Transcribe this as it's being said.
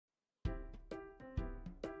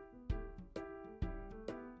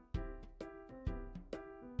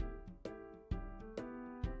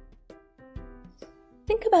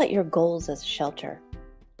Think about your goals as a shelter.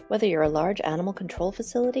 Whether you're a large animal control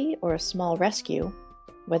facility or a small rescue,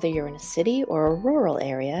 whether you're in a city or a rural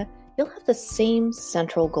area, you'll have the same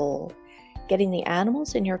central goal: getting the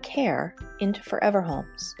animals in your care into forever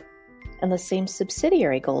homes. And the same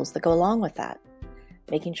subsidiary goals that go along with that: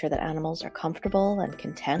 making sure that animals are comfortable and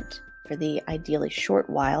content for the ideally short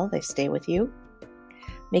while they stay with you,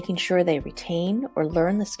 making sure they retain or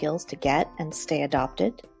learn the skills to get and stay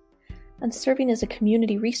adopted, and serving as a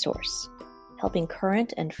community resource, helping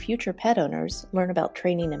current and future pet owners learn about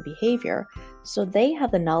training and behavior so they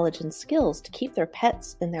have the knowledge and skills to keep their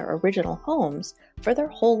pets in their original homes for their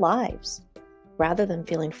whole lives, rather than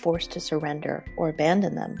feeling forced to surrender or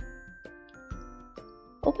abandon them.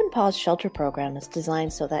 Open Paws Shelter Program is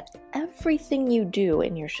designed so that everything you do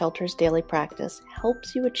in your shelter's daily practice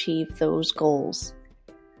helps you achieve those goals.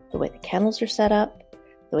 The way the kennels are set up,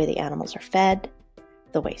 the way the animals are fed,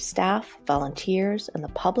 the way staff, volunteers, and the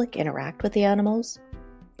public interact with the animals,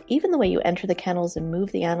 even the way you enter the kennels and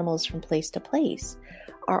move the animals from place to place,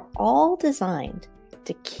 are all designed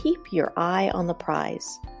to keep your eye on the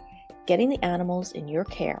prize: getting the animals in your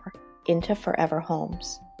care into forever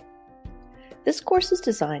homes. This course is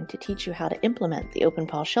designed to teach you how to implement the Open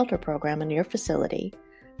Paws Shelter Program in your facility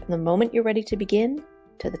from the moment you're ready to begin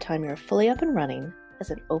to the time you're fully up and running as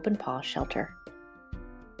an Open Paws shelter.